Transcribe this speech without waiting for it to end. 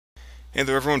Hey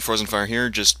there everyone, Frozenfire here,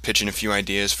 just pitching a few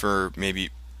ideas for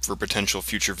potential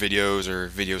future videos or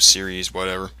video series,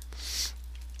 whatever.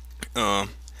 Uh,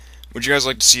 would you guys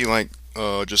like to see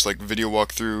just like video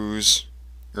walkthroughs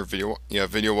or video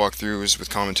walkthroughs with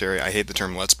commentary? I hate the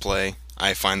term let's play.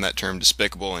 I find that term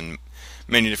despicable in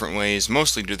many different ways,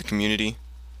 mostly due to the community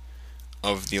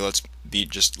of the let's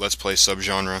play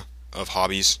subgenre of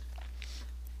hobbies.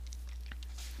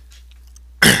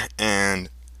 And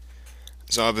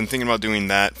so I've been thinking about doing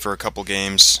that for a couple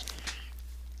games,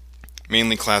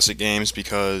 mainly classic games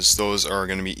because those are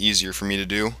going to be easier for me to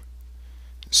do,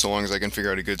 so long as I can figure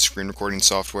out a good screen recording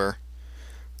software.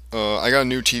 I got a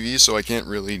new TV, so I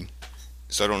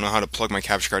don't know how to plug my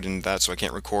capture card into that, so I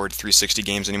can't record 360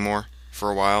 games anymore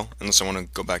for a while, unless I want to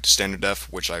go back to standard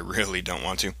def, which I really don't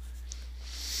want to.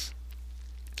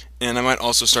 And I might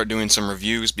also start doing some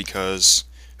reviews because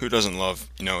who doesn't love,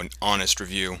 an honest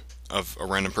review of a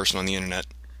random person on the internet?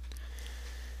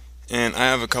 And I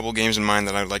have a couple games in mind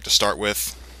that I'd like to start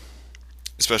with,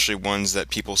 especially ones that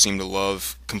people seem to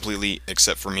love completely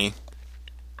except for me.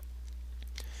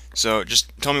 So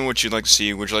just tell me what you'd like to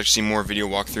see. Would you like to see more video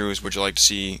walkthroughs? Would you like to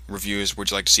see reviews?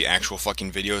 Would you like to see actual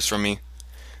fucking videos from me?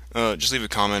 Just leave a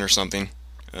comment or something.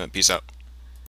 Peace out.